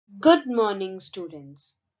Good morning,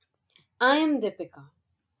 students. I am Deepika.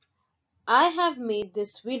 I have made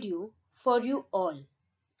this video for you all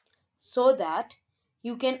so that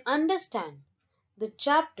you can understand the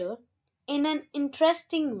chapter in an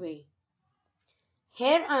interesting way.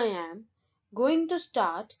 Here I am going to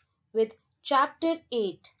start with Chapter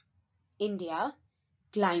 8, India,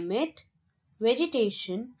 Climate,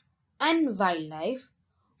 Vegetation and Wildlife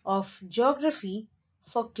of Geography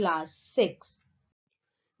for Class 6.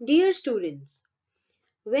 Dear students,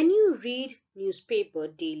 when you read newspaper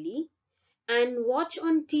daily and watch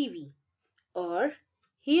on TV or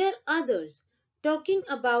hear others talking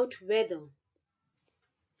about weather,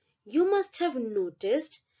 you must have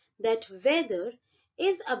noticed that weather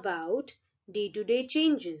is about day-to-day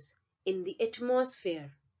changes in the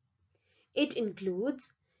atmosphere. It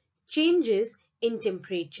includes changes in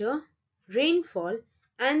temperature, rainfall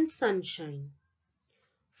and sunshine.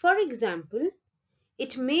 For example,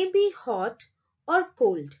 it may be hot or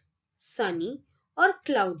cold, sunny or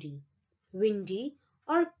cloudy, windy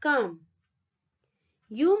or calm.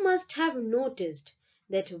 You must have noticed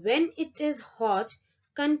that when it is hot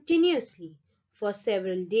continuously for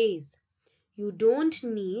several days, you don't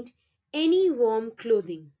need any warm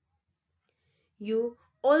clothing. You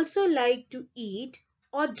also like to eat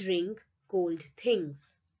or drink cold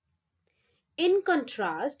things. In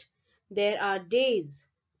contrast, there are days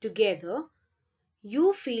together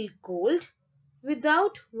you feel cold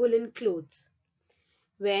without woolen clothes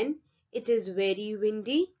when it is very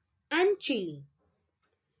windy and chilly.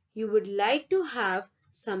 You would like to have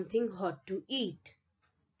something hot to eat.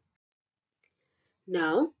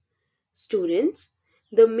 Now, students,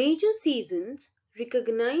 the major seasons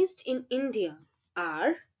recognized in India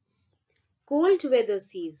are cold weather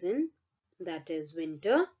season, that is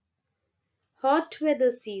winter, hot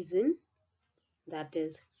weather season, that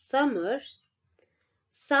is summer,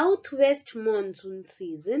 southwest monsoon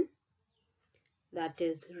season, that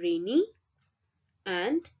is rainy,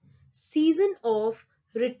 and season of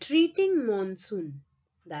retreating monsoon,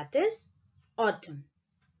 that is autumn.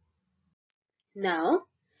 Now,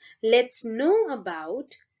 let's know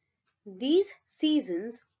about these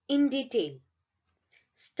seasons in detail,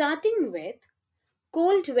 starting with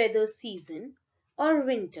cold weather season or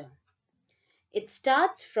winter. It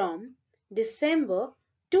starts from December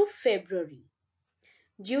to February.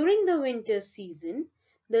 During the winter season,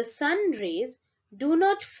 the sun rays do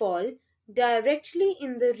not fall directly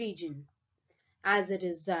in the region. As a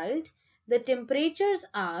result, the temperatures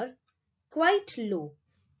are quite low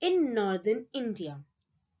in northern India.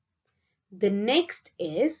 The next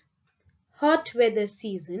is hot weather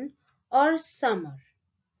season or summer.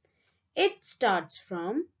 It starts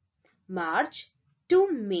from March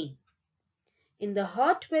to May. In the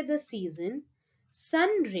hot weather season,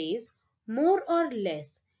 sun rays more or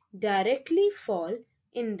less directly fall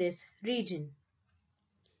in this region.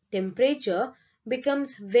 Temperature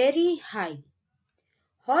becomes very high.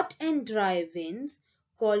 Hot and dry winds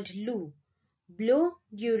called loo blow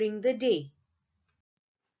during the day.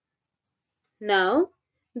 Now,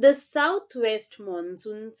 the southwest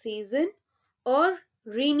monsoon season or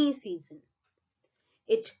rainy season.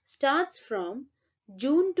 It starts from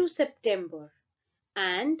June to September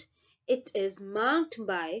and it is marked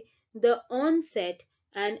by the onset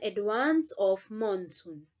and advance of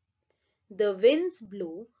monsoon. The winds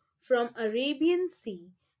blow from Arabian Sea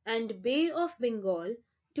and Bay of Bengal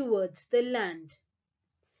towards the land.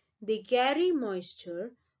 They carry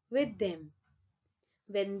moisture with them.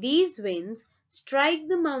 When these winds strike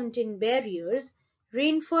the mountain barriers,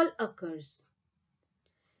 rainfall occurs.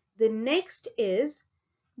 The next is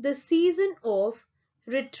the season of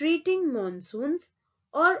retreating monsoons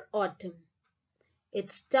or autumn. It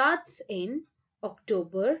starts in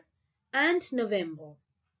October and November.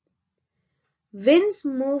 Winds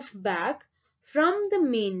move back from the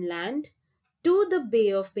mainland to the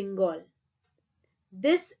Bay of Bengal.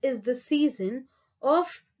 This is the season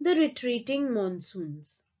of the retreating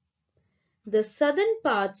monsoons. The southern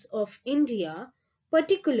parts of India,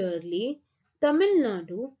 particularly Tamil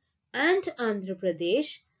Nadu and Andhra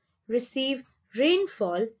Pradesh, receive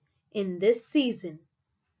rainfall in this season.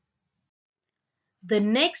 The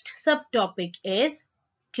next subtopic is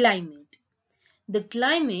climate. The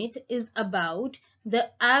climate is about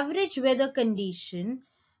the average weather condition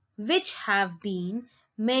which have been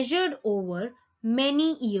measured over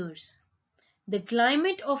many years. The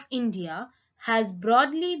climate of India has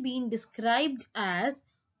broadly been described as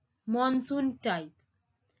monsoon type.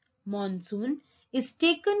 Monsoon is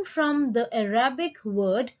taken from the Arabic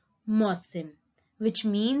word mausim, which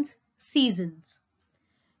means seasons.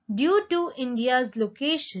 Due to India's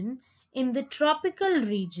location In the tropical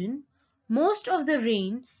region, most of the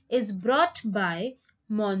rain is brought by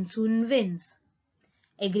monsoon winds.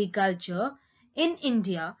 Agriculture in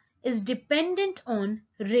India is dependent on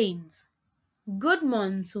rains. Good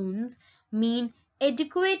monsoons mean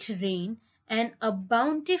adequate rain and a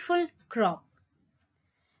bountiful crop.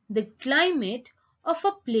 The climate of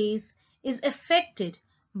a place is affected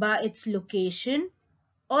by its location,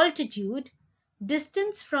 altitude,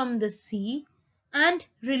 distance from the sea, and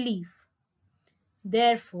relief.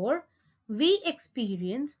 Therefore, we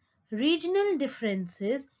experience regional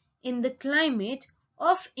differences in the climate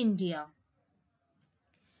of India.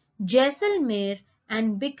 Jaisalmer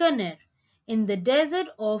and Bikaner in the desert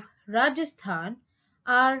of Rajasthan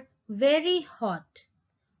are very hot,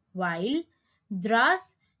 while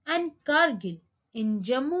Dras and Kargil in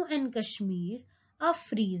Jammu and Kashmir are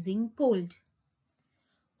freezing cold.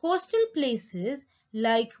 Coastal places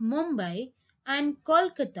like Mumbai and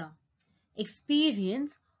Kolkata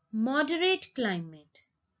experience moderate climate.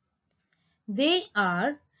 They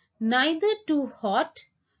are neither too hot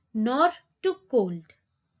nor too cold.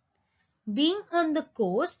 Being on the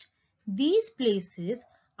coast, these places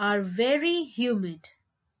are very humid.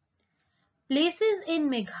 Places in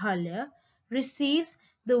Meghalaya receives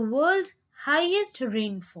the world's highest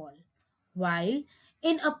rainfall, while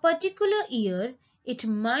in a particular year it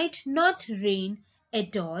might not rain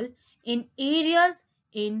at all in areas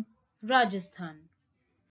in Rajasthan.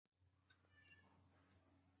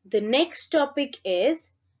 The next topic is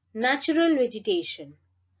natural vegetation.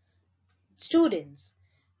 Students,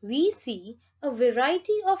 we see a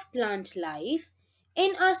variety of plant life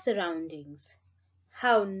in our surroundings.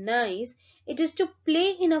 How nice it is to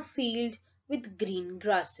play in a field with green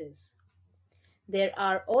grasses. There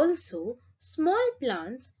are also small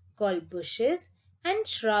plants called bushes and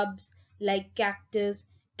shrubs like cactus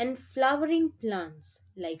and flowering plants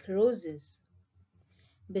like roses.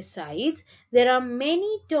 Besides, there are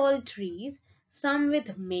many tall trees, some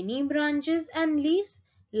with many branches and leaves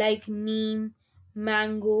like neem,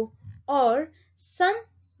 mango, or some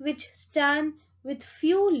which stand with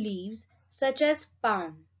few leaves such as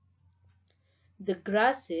palm. The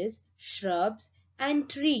grasses, shrubs, and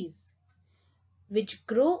trees which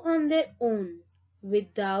grow on their own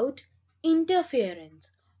without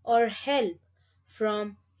interference or help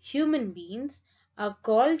from human beings are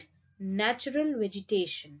called natural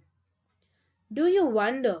vegetation. Do you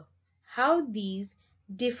wonder how these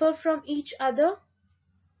differ from each other?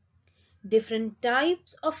 Different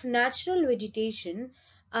types of natural vegetation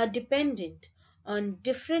are dependent on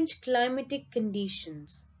different climatic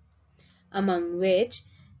conditions, among which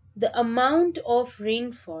the amount of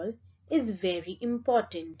rainfall is very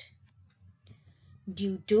important.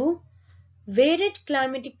 Due to varied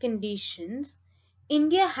climatic conditions,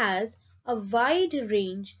 India has a wide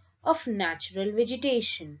range of natural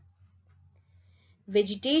vegetation.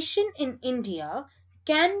 Vegetation in India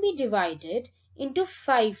can be divided into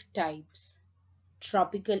 5 types: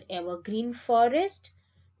 tropical evergreen forest,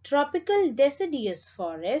 tropical deciduous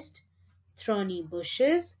forest, thorny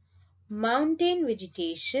bushes, mountain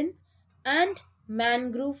vegetation, and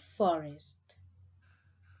mangrove forest.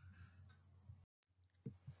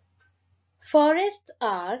 Forests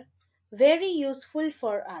are very useful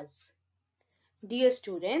for us. Dear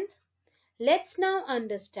students, let's now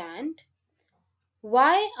understand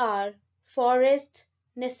why are forests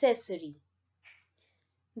necessary.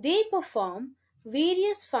 They perform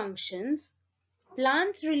various functions.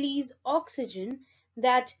 Plants release oxygen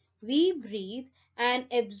that we breathe and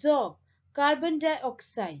absorb carbon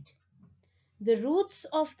dioxide. The roots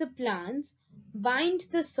of the plants bind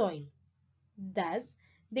the soil. Thus,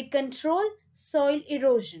 they control soil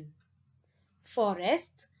erosion.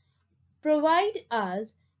 Forests provide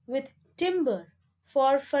us with timber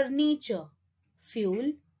for furniture,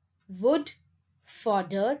 fuel, wood,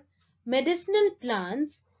 fodder, medicinal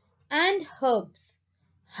plants, and herbs,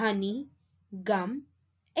 honey, gum,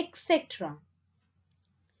 etc.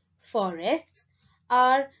 Forests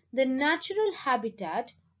are the natural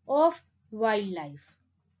habitat of wildlife.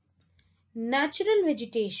 Natural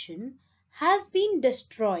vegetation has been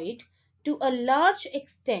destroyed to a large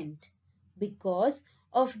extent because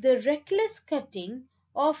of the reckless cutting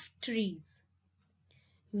of trees.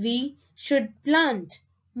 We should plant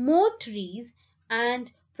more trees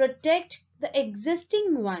and protect the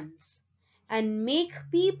existing ones and make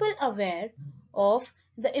people aware of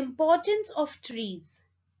the importance of trees.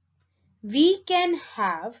 We can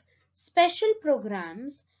have special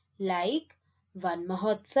programs like Van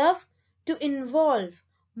Mahotsav to involve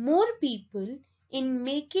more people in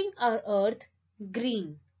making our earth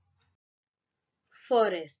green.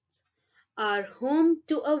 Forests are home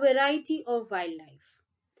to a variety of wildlife.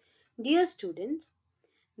 Dear students,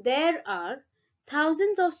 there are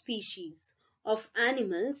thousands of species of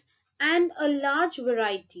animals and a large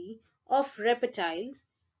variety of reptiles,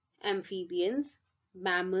 amphibians,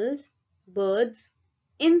 mammals, birds,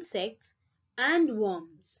 insects, and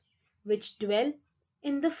worms which dwell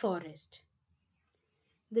in the forest.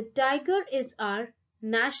 The tiger is our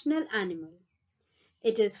national animal.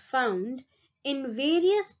 It is found in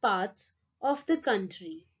various parts of the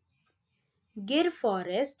country. Gir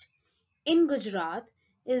Forest in Gujarat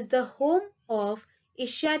is the home of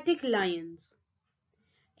Asiatic lions.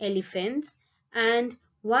 Elephants and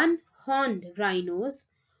one-horned rhinos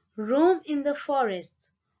roam in the forests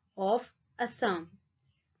of Assam.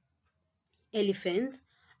 Elephants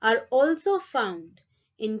are also found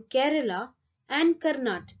in Kerala and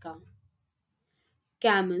Karnataka.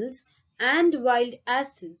 Camels and wild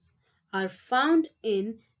asses are found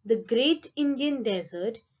in the Great Indian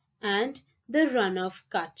Desert and the Run of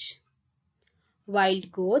Kutch.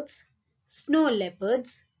 Wild goats, snow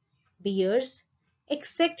leopards, bears,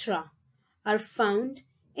 etc. are found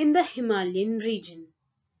in the Himalayan region.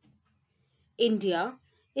 India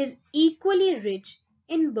is equally rich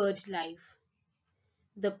in bird life.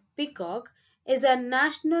 The peacock is our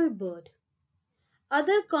national bird.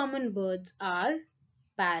 Other common birds are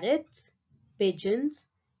parrots, pigeons,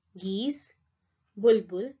 geese,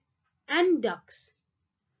 bulbul, and ducks.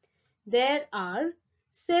 There are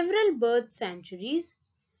several bird sanctuaries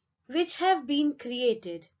which have been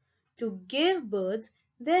created to give birds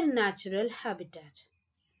their natural habitat.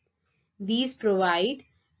 These provide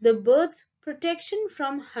the birds protection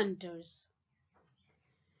from hunters.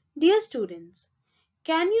 Dear students,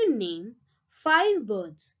 can you name 5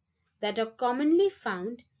 birds that are commonly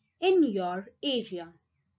found in your area?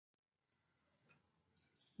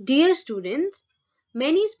 Dear students,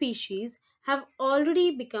 many species have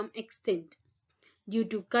already become extinct due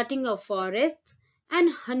to cutting of forests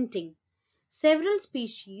and hunting. Several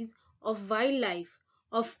species of wildlife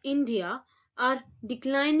of India are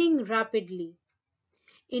declining rapidly.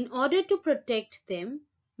 In order to protect them,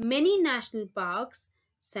 many national parks,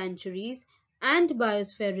 sanctuaries, and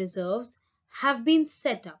biosphere reserves have been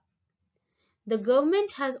set up. The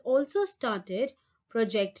government has also started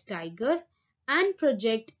Project Tiger and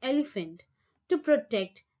Project Elephant to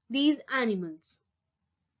protect these animals.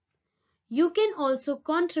 You can also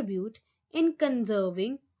contribute in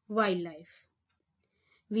conserving wildlife.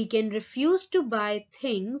 We can refuse to buy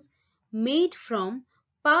things made from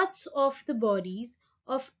parts of the bodies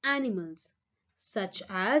of animals, such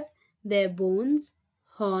as their bones,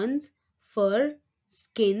 horns, fur,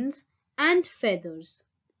 skins, and feathers.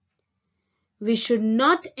 We should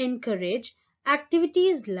not encourage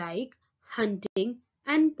activities like hunting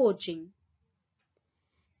and poaching.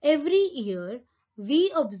 Every year,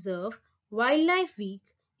 we observe Wildlife Week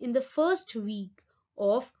in the first week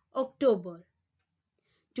of October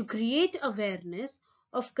to create awareness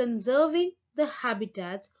of conserving the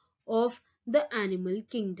habitats of the animal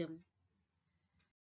kingdom.